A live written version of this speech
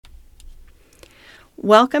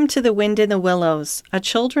Welcome to The Wind in the Willows, a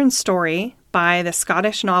children's story by the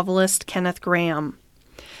Scottish novelist Kenneth Grahame.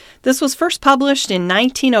 This was first published in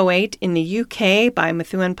 1908 in the UK by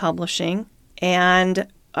Methuen Publishing and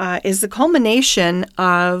is the culmination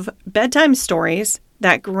of bedtime stories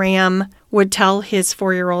that Grahame would tell his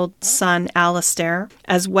 4-year-old son Alastair,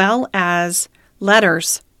 as well as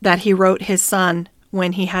letters that he wrote his son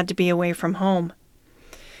when he had to be away from home.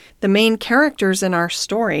 The main characters in our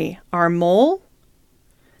story are Mole,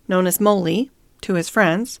 known as Molly to his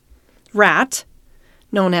friends, Rat,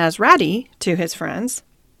 known as Ratty to his friends,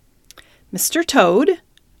 Mr. Toad,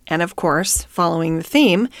 and of course, following the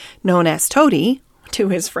theme, known as Toady to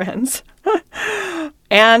his friends,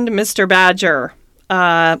 and Mr. Badger,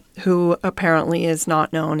 who apparently is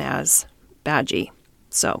not known as Badgie.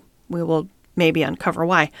 So we will maybe uncover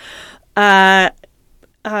why. Hang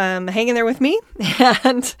in there with me,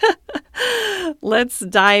 and let's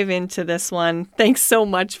dive into this one. Thanks so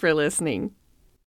much for listening.